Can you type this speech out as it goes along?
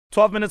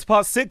12 minutes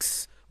past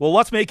 6. Well,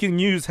 what's making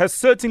news has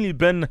certainly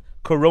been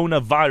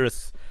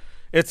coronavirus.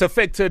 It's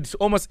affected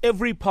almost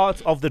every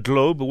part of the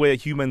globe where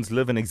humans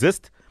live and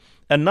exist.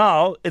 And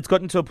now it's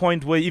gotten to a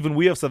point where even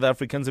we as South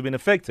Africans have been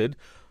affected.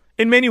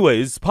 In many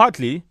ways,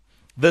 partly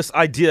this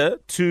idea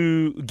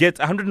to get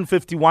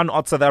 151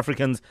 odd South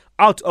Africans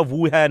out of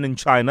Wuhan in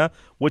China,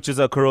 which is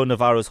a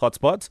coronavirus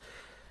hotspot.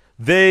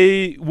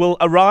 They will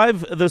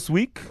arrive this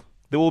week.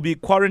 They will be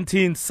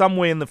quarantined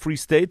somewhere in the Free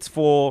State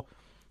for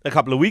a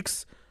couple of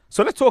weeks.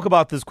 So let's talk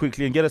about this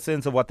quickly and get a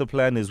sense of what the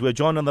plan is. We're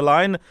joined on the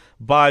line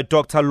by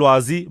Dr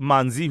Lwazi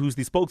Manzi, who's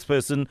the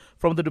spokesperson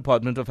from the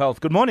Department of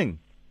Health. Good morning.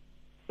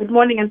 Good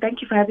morning, and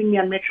thank you for having me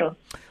on Metro.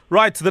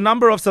 Right, the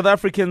number of South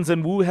Africans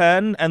in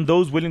Wuhan and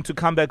those willing to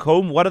come back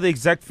home, what are the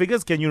exact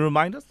figures? Can you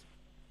remind us?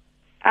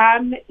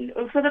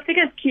 So the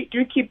figures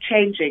do keep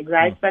changing,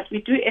 right? But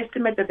we do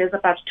estimate that there's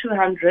about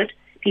 200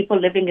 people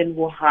living in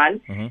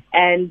Wuhan,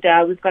 and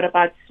we've got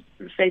about,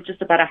 say,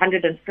 just about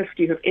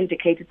 150 who've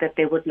indicated that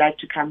they would like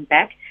to come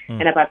back,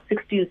 and about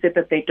 16 said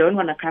that they don't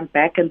want to come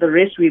back, and the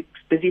rest we're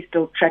busy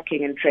still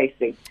tracking and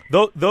tracing.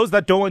 Those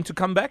that don't want to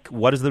come back,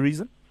 what is the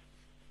reason?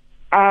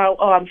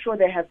 I'm sure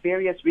they have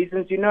various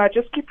reasons. I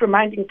just keep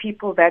reminding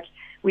people that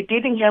we're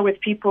dealing here with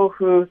people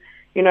who,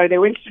 they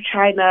went to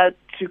China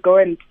to go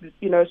and,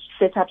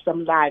 set up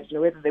some lives,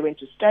 whether they went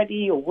to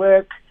study or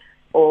work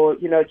or,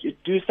 to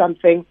do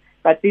something.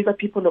 But these are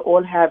people who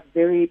all have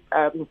very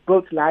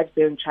built lives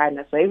there in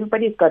China. So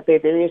everybody's got their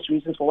various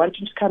reasons for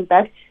wanting to come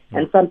back,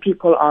 and some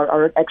people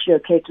are actually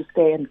okay to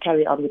stay and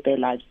carry on with their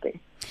lives there.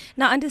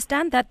 Now, I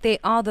understand that there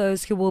are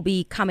those who will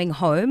be coming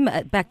home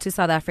back to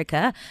South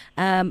Africa,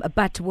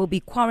 but will be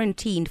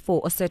quarantined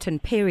for a certain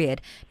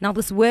period. Now,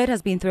 this word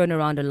has been thrown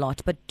around a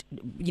lot, but,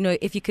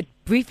 if you could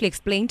briefly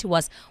explain to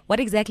us what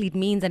exactly it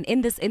means, and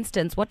in this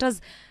instance, what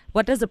does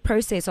the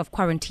process of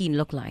quarantine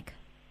look like?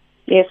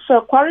 Yes,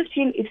 so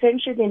quarantine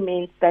essentially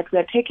means that we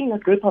are taking a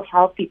group of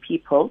healthy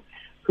people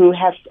who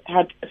have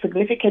had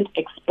significant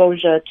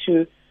exposure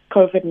to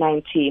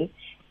COVID-19,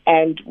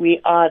 and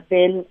we are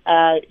then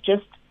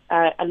just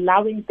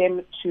allowing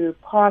them to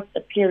pass a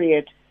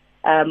period,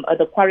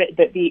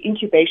 the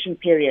incubation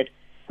period,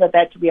 so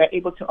that we are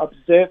able to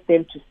observe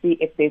them to see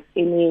if there's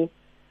any,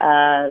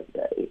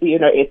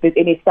 if there's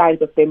any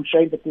signs of them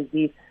showing the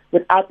disease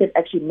without them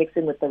actually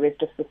mixing with the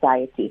rest of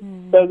society.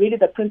 So really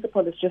the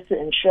principle is just to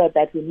ensure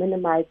that we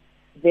minimize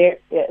their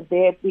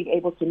being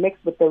able to mix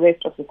with the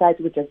rest of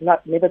society, which has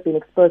never been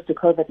exposed to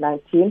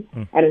COVID-19,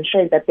 and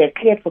ensuring that they're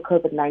cleared for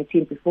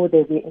COVID-19 before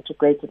they're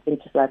reintegrated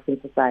into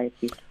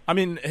society. I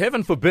mean,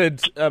 heaven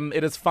forbid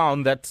it is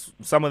found that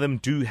some of them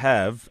do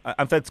have,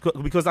 in fact,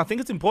 because I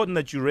think it's important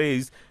that you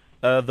raise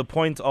the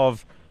point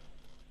of,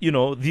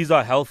 these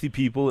are healthy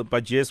people,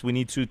 but yes, we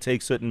need to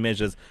take certain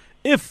measures.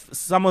 If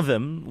some of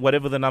them,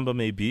 whatever the number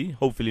may be,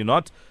 hopefully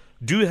not,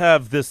 do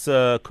have this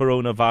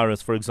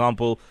coronavirus, for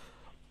example,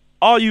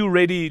 are you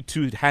ready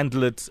to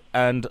handle it,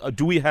 and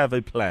do we have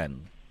a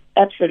plan?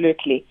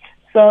 Absolutely.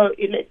 So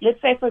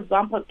let's say, for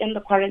example, in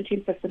the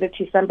quarantine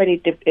facility,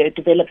 somebody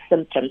develops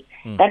symptoms.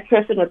 That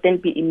person would then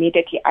be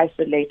immediately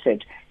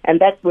isolated. And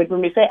that's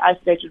when we say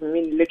isolated, we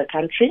mean leave the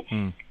country.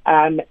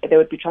 They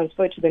would be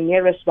transferred to the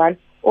nearest one.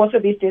 Also,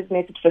 these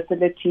designated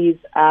facilities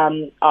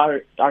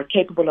are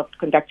capable of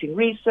conducting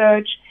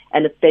research.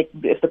 And if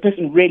the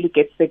person really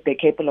gets sick, they're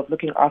capable of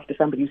looking after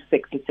somebody who's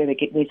sick. Let's say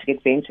they need to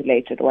get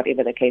ventilated or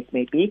whatever the case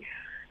may be.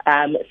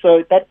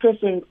 So that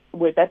person,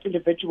 that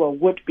individual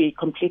would be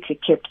completely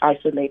kept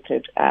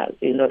isolated,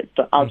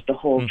 throughout the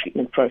whole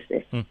treatment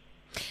process.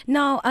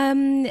 Now,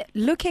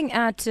 looking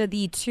at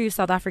the two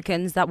South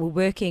Africans that were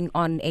working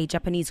on a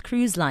Japanese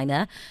cruise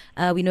liner,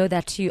 we know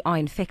that two are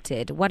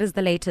infected. What is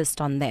the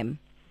latest on them?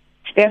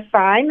 They're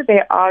fine.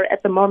 They are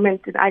at the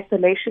moment in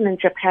isolation in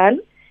Japan,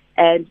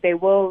 and they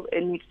will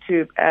need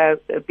to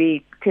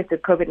be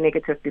tested COVID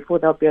negative before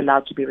they'll be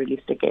allowed to be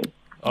released again.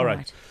 All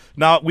right.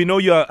 Now, we know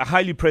you're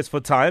highly pressed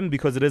for time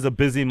because it is a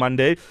busy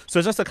Monday.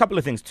 So just a couple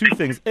of things. Two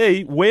things.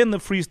 A, where in the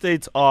Free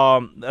State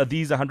are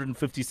these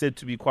 150 said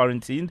to be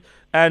quarantined?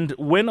 And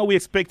when are we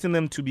expecting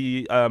them to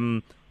be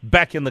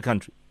back in the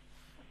country?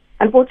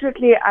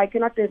 Unfortunately, I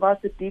cannot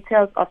divulge the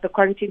details of the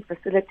quarantine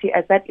facility,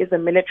 as that is a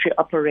military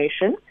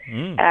operation.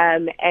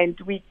 And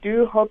we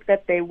do hope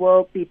that they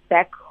will be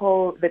back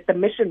home, that the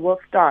mission will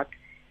start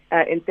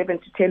in 7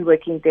 to 10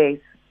 working days.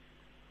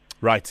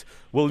 Right.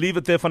 We'll leave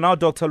it there for now.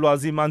 Dr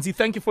Lwazi Manzi,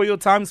 thank you for your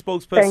time,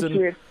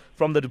 spokesperson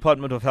from the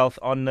Department of Health,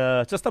 on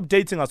just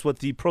updating us with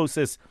the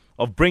process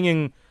of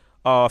bringing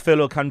our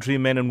fellow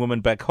countrymen and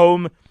women back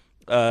home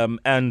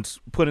and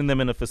putting them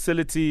in a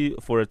facility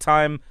for a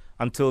time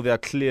until they are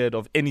cleared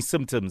of any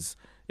symptoms,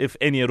 if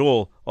any at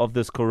all, of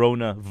this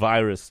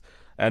coronavirus.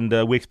 And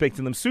we're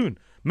expecting them soon.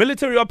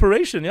 Military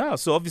operation, yeah.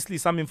 So obviously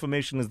some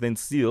information is then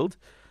sealed.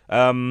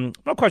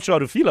 Not quite sure how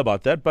to feel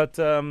about that, but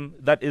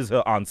that is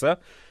her answer.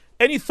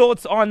 Any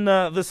thoughts on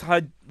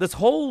this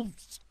whole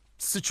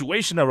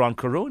situation around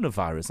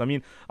coronavirus? I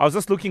mean, I was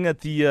just looking at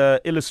the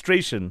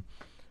illustration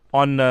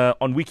on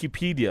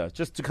Wikipedia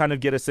just to kind of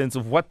get a sense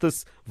of what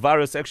this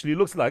virus actually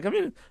looks like. I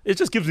mean, it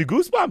just gives you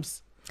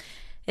goosebumps.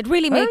 It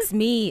really makes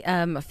me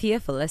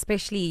fearful,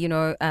 especially,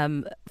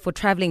 for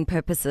traveling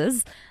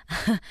purposes.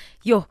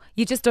 You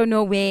just don't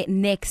know where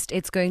next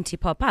it's going to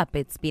pop up.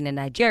 It's been in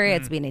Nigeria,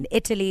 it's been in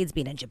Italy, it's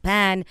been in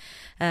Japan,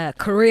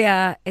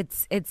 Korea.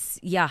 It's For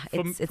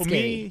scary.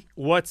 me,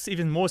 what's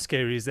even more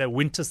scary is that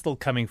winter's still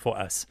coming for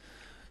us.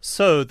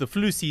 So the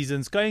flu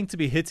season's going to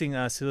be hitting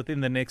us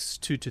within the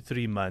next 2 to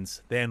 3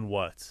 months. Then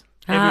what?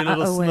 Every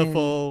little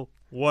sniffle,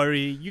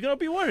 worry, you're going to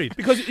be worried.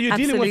 Because you're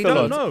dealing with a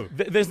lot. No.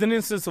 There's an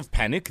instance of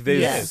panic.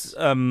 There's,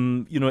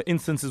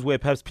 instances where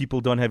perhaps people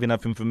don't have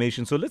enough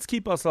information. So let's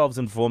keep ourselves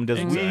informed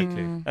as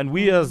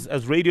we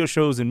as radio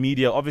shows and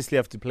media obviously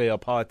have to play our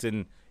part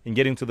in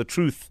getting to the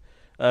truth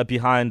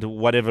behind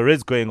whatever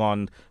is going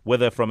on,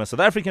 whether from a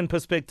South African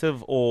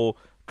perspective or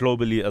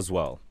globally as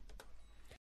well.